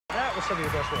Just send me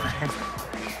your best work.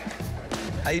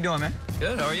 How you doing, man?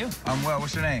 Good, how are you? I'm well.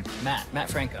 What's your name? Matt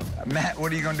Franco. Matt,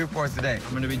 what are you going to do for us today? I'm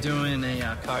going to be doing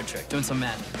a card trick, doing some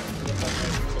magic.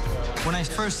 When I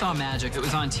first saw magic, it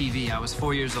was on TV. I was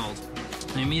 4 years old.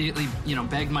 I immediately,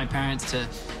 begged my parents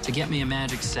to get me a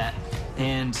magic set,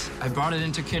 and I brought it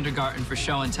into kindergarten for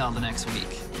show and tell the next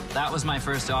week. That was my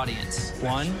first audience.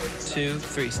 1, 2,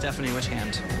 3. Stephanie, which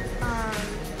hand?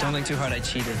 Don't think too hard, I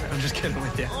cheated. I'm just kidding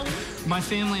with you. My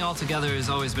family altogether has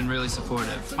always been really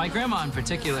supportive. My grandma in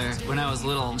particular, when I was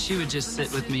little, she would just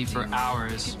sit with me for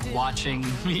hours watching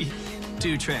me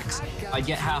do tricks. I'd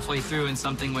get halfway through and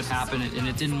something would happen and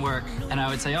it didn't work. And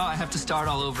I would say, oh, I have to start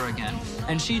all over again.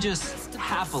 And she just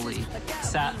happily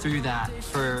sat through that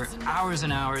for hours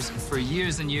and hours, for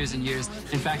years and years and years.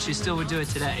 In fact, she still would do it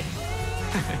today.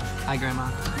 Hi, Grandma.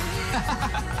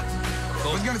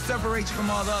 What's going to separate you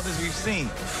from all the others we've seen?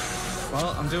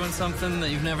 Well, I'm doing something that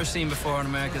you've never seen before on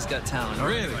America's Got Talent.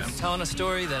 Really? I'm telling a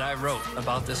story that I wrote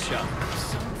about this show.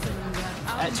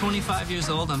 At 25 years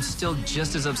old, I'm still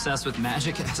just as obsessed with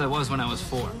magic as I was when I was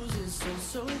 4.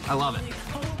 I love it.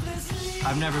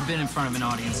 I've never been in front of an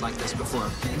audience like this before.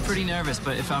 I'm pretty nervous,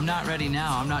 but if I'm not ready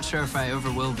now, I'm not sure if I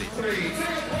ever will be.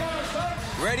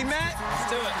 Ready, Matt? Let's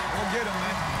do it. Go get him,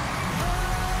 man.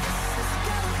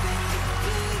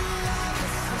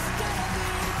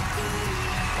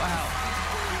 Wow.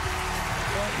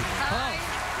 Hi.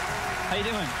 How you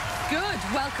doing? Good.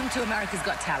 Welcome to America's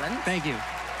Got Talent. Thank you.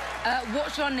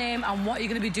 What's your name and what are you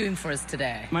going to be doing for us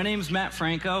today? My name's Matt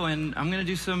Franco, and I'm going to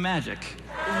do some magic.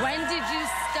 When did you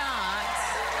start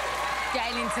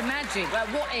getting into magic? At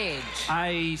what age?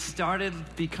 I started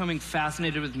becoming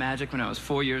fascinated with magic when I was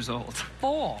 4 years old.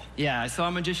 4? Yeah, I saw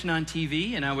a magician on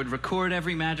TV, and I would record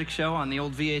every magic show on the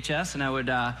old VHS, and I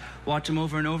would watch them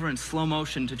over and over in slow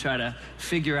motion to try to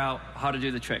figure out how to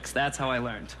do the tricks. That's how I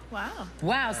learned. Wow.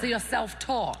 Wow, so you're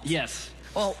self-taught? Yes.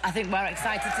 Well, I think we're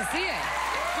excited to see it.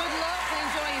 Good luck and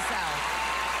enjoy yourself.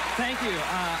 Thank you.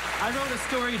 I wrote a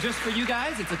story just for you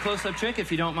guys. It's a close-up trick. If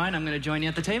you don't mind, I'm going to join you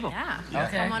at the table. Yeah.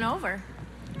 Okay. Come on over.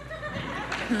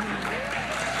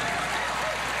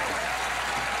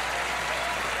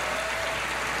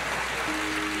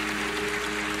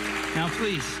 Now,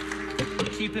 please,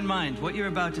 keep in mind, what you're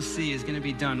about to see is going to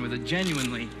be done with a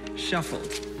genuinely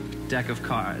shuffled deck of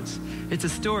cards. It's a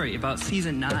story about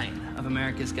season 9 of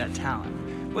America's Got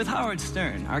Talent, with Howard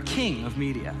Stern, our king of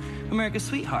media, America's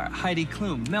sweetheart, Heidi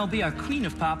Klum, Mel B, our queen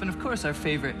of pop, and of course, our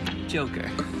favorite Joker.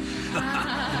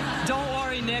 Don't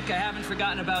worry, Nick, I haven't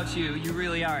forgotten about you. You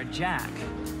really are a jack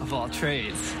of all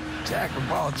trades. Jack of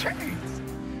all trades.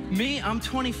 Me, I'm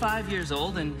 25 years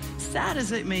old, and sad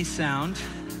as it may sound,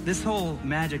 this whole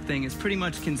magic thing has pretty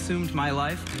much consumed my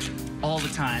life all the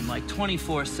time, like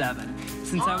 24/7.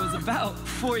 Since I was about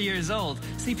 4 years old.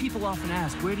 See, people often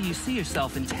ask, where do you see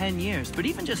yourself in 10 years? But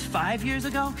even just 5 years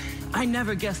ago, I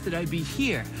never guessed that I'd be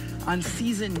here on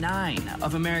season 9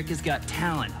 of America's Got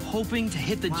Talent, hoping to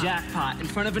hit the jackpot in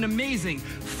front of an amazing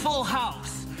full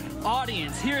house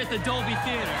audience here at the Dolby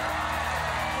Theater.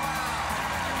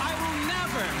 I will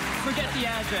never forget the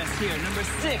address here, number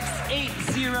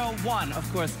 6801.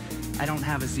 Of course, I don't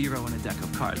have a 0 in a deck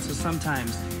of cards, so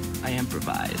sometimes I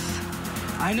improvise.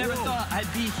 I never thought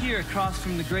I'd be here across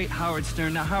from the great Howard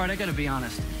Stern. Now, Howard, I gotta be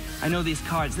honest. I know these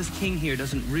cards, this king here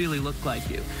doesn't really look like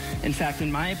you. In fact,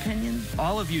 in my opinion,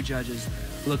 all of you judges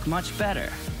look much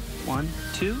better. 1,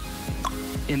 2,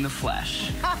 in the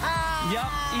flesh. Yup,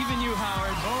 even you,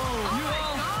 Howard.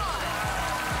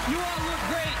 You all look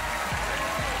great.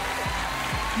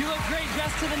 You look great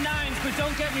dressed to the nines, but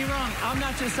don't get me wrong, I'm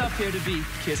not just up here to be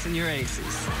kissing your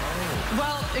aces.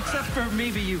 Well, except for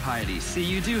maybe you, Heidi. See,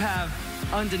 you do have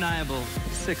undeniable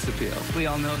sex appeal. We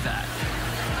all know that.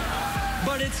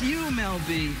 But it's you, Mel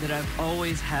B, that I've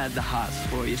always had the hots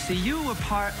for. You see, you were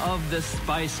part of the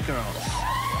Spice Girls.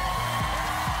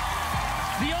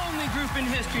 The only group in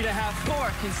history to have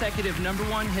 4 consecutive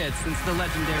 #1 hits since the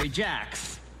legendary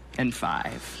Jax and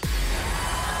 5.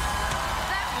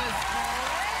 That was great.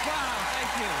 Wow,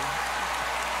 thank you.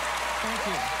 Thank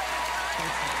you.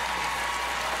 Thank you.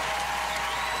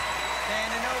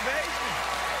 Standing ovation.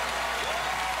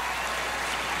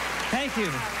 Thank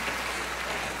you.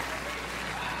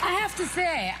 I have to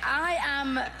say, I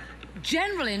am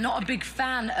generally not a big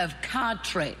fan of card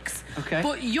tricks. Okay.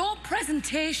 But your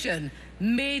presentation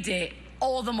made it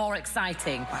all the more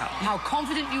exciting. Wow. How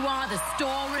confident you are, the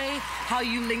story, how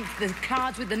you linked the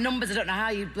cards with the numbers. I don't know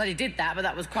how you bloody did that, but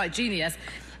that was quite genius.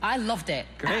 I loved it.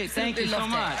 Great, thank you so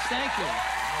much. Thank you.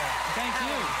 Thank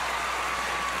you.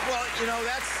 Well, you know,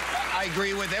 I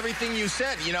agree with everything you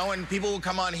said, you know, and people will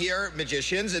come on here,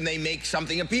 magicians, and they make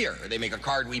something appear. They make a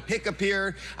card we pick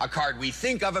appear, a card we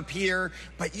think of appear,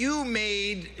 but you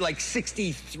made like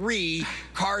 63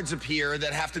 cards appear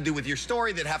that have to do with your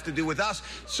story, that have to do with us.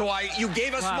 So you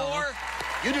gave us more.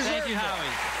 You deserve Thank you, more. Howie.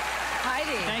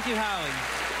 Heidi. Thank you,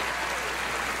 Howie.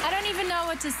 I don't even know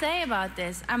what to say about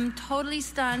this. I'm totally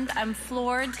stunned. I'm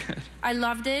floored. I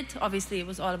loved it. Obviously, it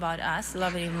was all about us.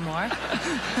 Love it even more.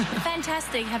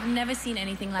 Fantastic. Have never seen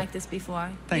anything like this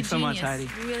before. Thanks so much, Heidi.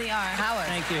 You really are. Howard.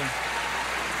 Thank you.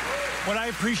 What I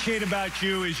appreciate about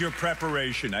you is your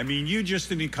preparation. I mean, you just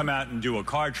didn't come out and do a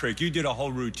card trick. You did a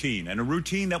whole routine, and a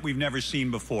routine that we've never seen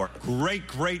before. Great,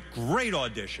 great, great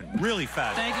audition. Really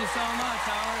fabulous. Thank you so much,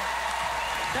 Howard.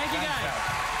 Thank you,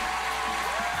 guys.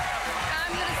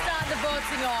 I'm going to start the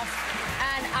voting off,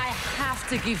 and I have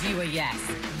to give you a yes.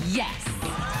 Yes.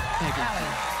 Thank you.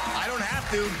 Howie. I don't have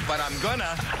to, but I'm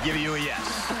gonna give you a yes.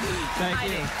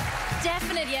 Thank you.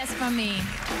 Definite yes from me.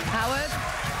 Howard.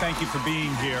 Thank you for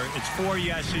being here. It's 4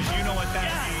 yeses. You know what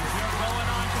that means. You're going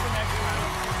on to the next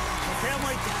round. Can't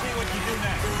wait to see what you do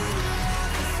next.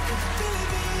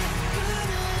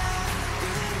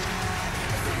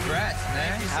 Congrats,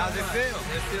 man. How's it feel?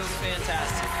 It feels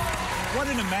fantastic. What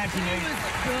an imagination.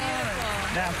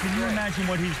 Now, can you imagine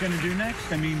what he's going to do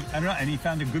next? I mean, I don't know. And he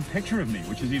found a good picture of me,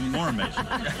 which is even more amazing.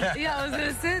 Yeah, I was going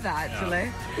to say that,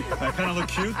 actually. I kind of look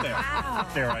cute there. Wow.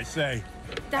 Dare I say.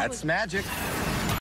 That's magic.